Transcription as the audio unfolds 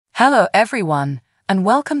Hello everyone, and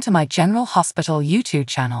welcome to my General Hospital YouTube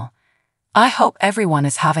channel. I hope everyone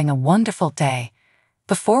is having a wonderful day.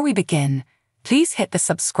 Before we begin, please hit the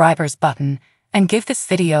subscribers button and give this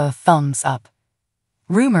video a thumbs up.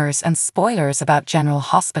 Rumors and spoilers about General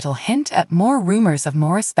Hospital hint at more rumors of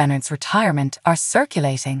Maurice Benard's retirement are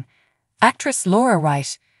circulating. Actress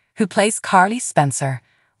Wright, who plays Carly Spencer,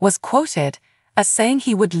 was quoted as saying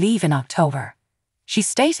he would leave in October. She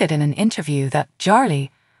stated in an interview that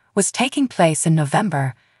Jarly was taking place in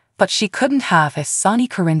November, but she couldn't have if Sonny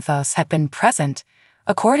had been present,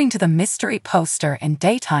 according to the mystery poster in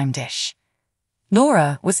Daytime Dish.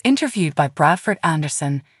 Laura was interviewed by Bradford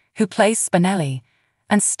Anderson, who plays Spinelli,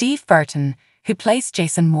 and Steve Burton, who plays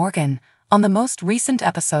Jason Morgan, on the most recent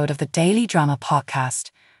episode of the Daily Drama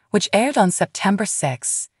podcast, which aired on September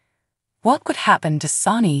 6. What would happen to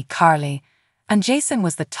Sonny, Carly, and Jason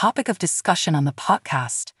was the topic of discussion on the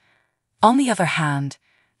podcast. On the other hand,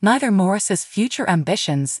 neither Maurice's future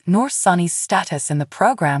ambitions nor Sonny's status in the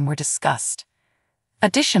program were discussed.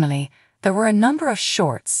 Additionally, there were a number of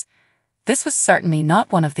shorts. This was certainly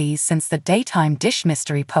not one of these, since the Daytime Dish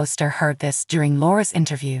mystery poster heard this during Laura's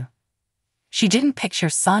interview. She didn't picture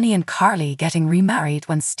Sonny and Carly getting remarried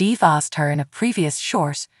when Steve asked her in a previous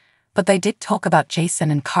short, but they did talk about Jason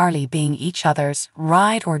and Carly being each other's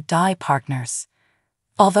ride-or-die partners.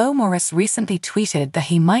 Although Maurice recently tweeted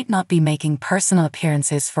that he might not be making personal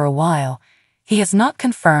appearances for a while, he has not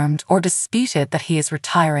confirmed or disputed that he is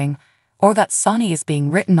retiring or that Sonny is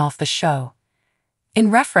being written off the show.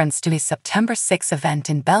 In reference to his September 6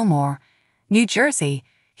 event in Belmore, New Jersey,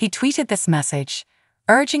 he tweeted this message,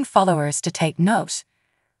 urging followers to take note.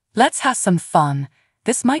 "Let's have some fun.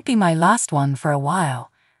 This might be my last one for a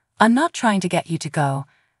while. I'm not trying to get you to go.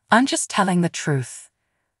 I'm just telling the truth."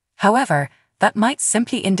 However, that might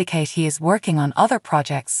simply indicate he is working on other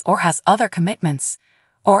projects or has other commitments,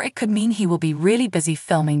 or it could mean he will be really busy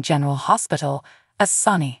filming General Hospital as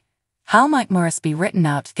Sonny. How might Maurice be written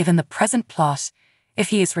out given the present plot if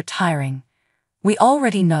he is retiring? We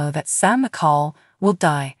already know that Sam McCall will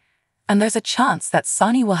die, and there's a chance that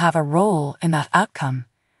Sonny will have a role in that outcome.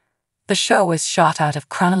 The show is shot out of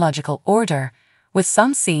chronological order, with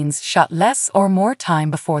some scenes shot less or more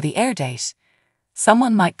time before the air date.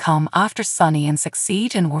 Someone might come after Sonny and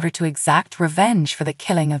succeed in order to exact revenge for the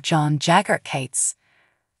killing of John Jagger Cates.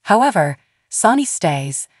 However, Sonny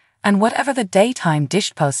stays, and whatever the Daytime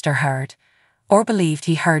Dish poster heard, or believed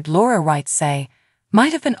he heard Laura Wright say,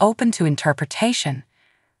 might have been open to interpretation.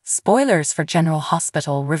 Spoilers for General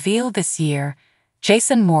Hospital reveal this year,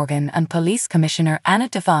 Jason Morgan and Police Commissioner Anna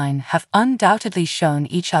Devine have undoubtedly shown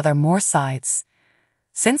each other more sides.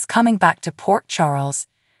 Since coming back to Port Charles,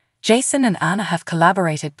 Jason and Anna have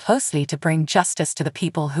collaborated closely to bring justice to the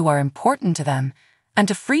people who are important to them and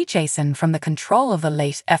to free Jason from the control of the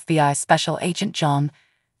late FBI Special Agent John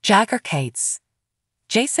Jagger Cates.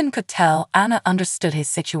 Jason could tell Anna understood his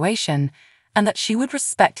situation and that she would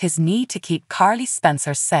respect his need to keep Carly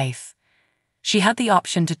Spencer safe. She had the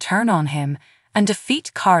option to turn on him and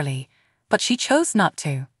defeat Carly, but she chose not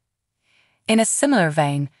to. In a similar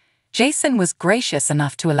vein, Jason was gracious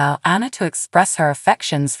enough to allow Anna to express her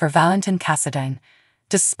affections for Valentin Cassadine,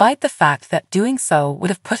 despite the fact that doing so would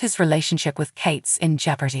have put his relationship with Cates in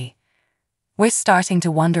jeopardy. We're starting to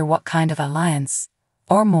wonder what kind of alliance,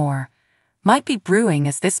 or more, might be brewing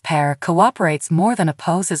as this pair cooperates more than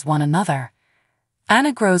opposes one another.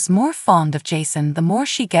 Anna grows more fond of Jason the more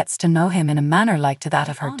she gets to know him in a manner like to that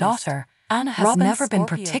of her daughter. Anna has never been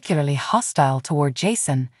particularly hostile toward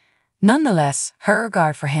Jason. Nonetheless, her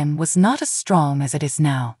regard for him was not as strong as it is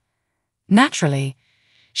now. Naturally,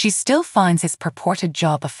 she still finds his purported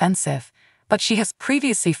job offensive, but she has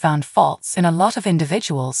previously found faults in a lot of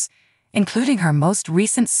individuals, including her most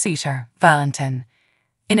recent suitor, Valentin.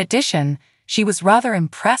 In addition, she was rather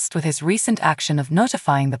impressed with his recent action of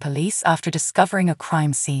notifying the police after discovering a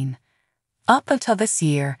crime scene. Up until this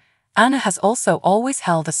year, Anna has also always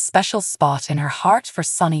held a special spot in her heart for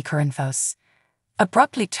Sonny Corinthos.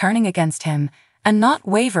 Abruptly turning against him and not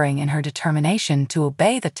wavering in her determination to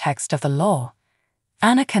obey the text of the law.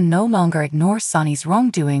 Anna can no longer ignore Sonny's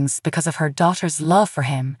wrongdoings because of her daughter's love for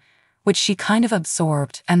him, which she kind of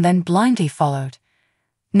absorbed and then blindly followed.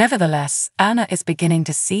 Nevertheless, Anna is beginning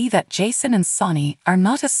to see that Jason and Sonny are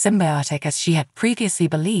not as symbiotic as she had previously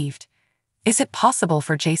believed. Is it possible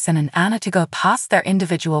for Jason and Anna to go past their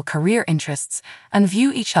individual career interests and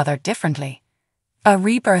view each other differently? A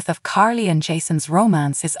rebirth of Carly and Jason's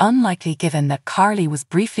romance is unlikely given that Carly was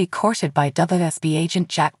briefly courted by WSB agent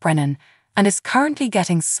Jack Brennan and is currently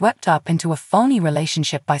getting swept up into a phony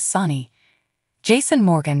relationship by Sonny. Jason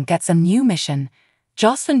Morgan gets a new mission,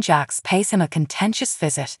 Jocelyn Jacks pays him a contentious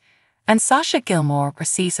visit, and Sasha Gilmore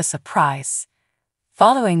receives a surprise.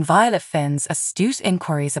 Following Violet Finn's astute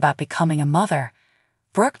inquiries about becoming a mother,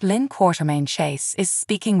 Brooke Lynn Quartermaine Chase is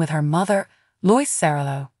speaking with her mother, Lois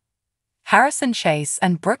Serralo. Harrison Chase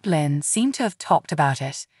and Brooke Lynn seem to have talked about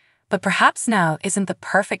it, but perhaps now isn't the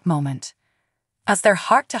perfect moment. As their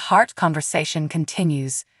heart-to-heart conversation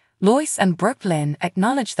continues, Lois and Brooke Lynn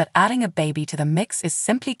acknowledge that adding a baby to the mix is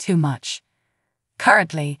simply too much.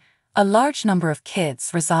 Currently, a large number of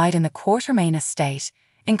kids reside in the Quartermaine estate,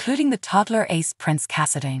 including the toddler ace Prince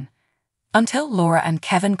Cassadine. Until Laura and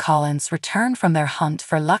Kevin Collins return from their hunt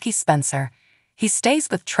for Lucky Spencer, he stays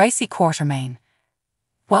with Tracy Quartermaine.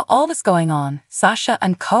 While all is going on, Sasha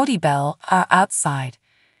and Cody Bell are outside.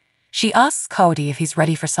 She asks Cody if he's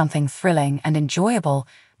ready for something thrilling and enjoyable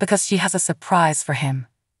because she has a surprise for him.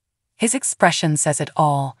 His expression says it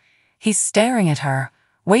all. He's staring at her,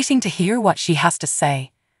 waiting to hear what she has to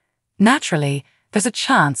say. Naturally, there's a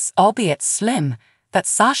chance, albeit slim, that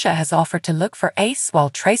Sasha has offered to look for Ace while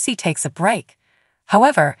Tracy takes a break.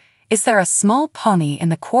 However, is there a small pony in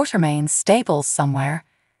the Quartermaine stables somewhere?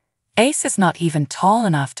 Ace is not even tall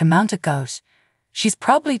enough to mount a goat. She's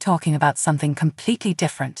probably talking about something completely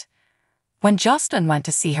different. When Jocelyn went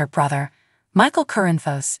to see her brother, Michael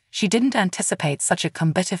Corinthos, she didn't anticipate such a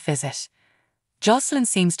combative visit. Jocelyn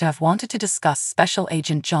seems to have wanted to discuss Special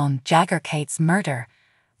Agent John Jagger Cate's murder,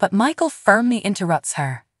 but Michael firmly interrupts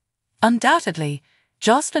her. Undoubtedly,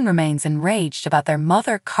 Jocelyn remains enraged about their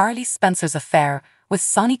mother Carly Spencer's affair with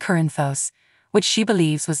Sonny Corinthos, which she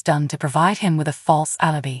believes was done to provide him with a false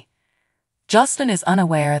alibi. Jocelyn is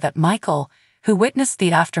unaware that Michael, who witnessed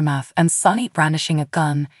the aftermath and Sonny brandishing a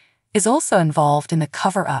gun, is also involved in the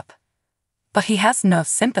cover-up. But he has no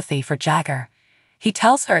sympathy for Jagger. He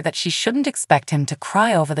tells her that she shouldn't expect him to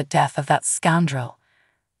cry over the death of that scoundrel.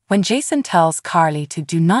 When Jason tells Carly to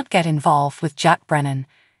do not get involved with Jack Brennan,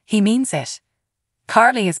 he means it.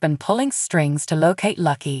 Carly has been pulling strings to locate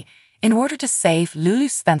Lucky in order to save Lulu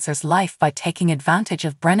Spencer's life by taking advantage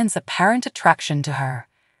of Brennan's apparent attraction to her.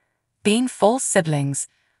 Being full siblings,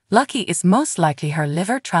 Lucky is most likely her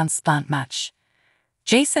liver transplant match.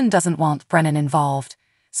 Jason doesn't want Brennan involved,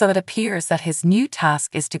 so it appears that his new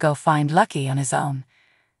task is to go find Lucky on his own.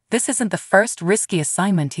 This isn't the first risky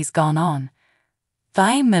assignment he's gone on.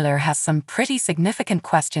 Vi Miller has some pretty significant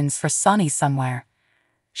questions for Sonny somewhere.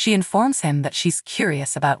 She informs him that she's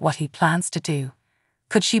curious about what he plans to do.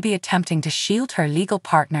 Could she be attempting to shield her legal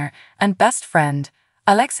partner and best friend,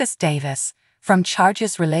 Alexis Davis, from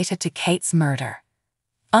charges related to Kate's murder?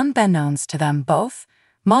 Unbeknownst to them both,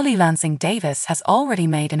 Molly Lansing Davis has already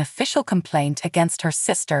made an official complaint against her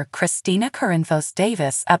sister Christina Corinthos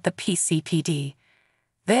Davis at the PCPD.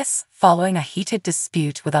 This, following a heated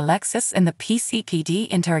dispute with Alexis in the PCPD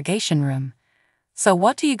interrogation room. So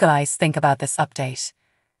what do you guys think about this update?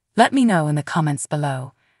 Let me know in the comments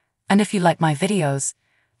below. And if you like my videos,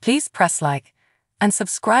 please press like and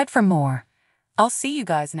subscribe for more. I'll see you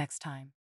guys next time.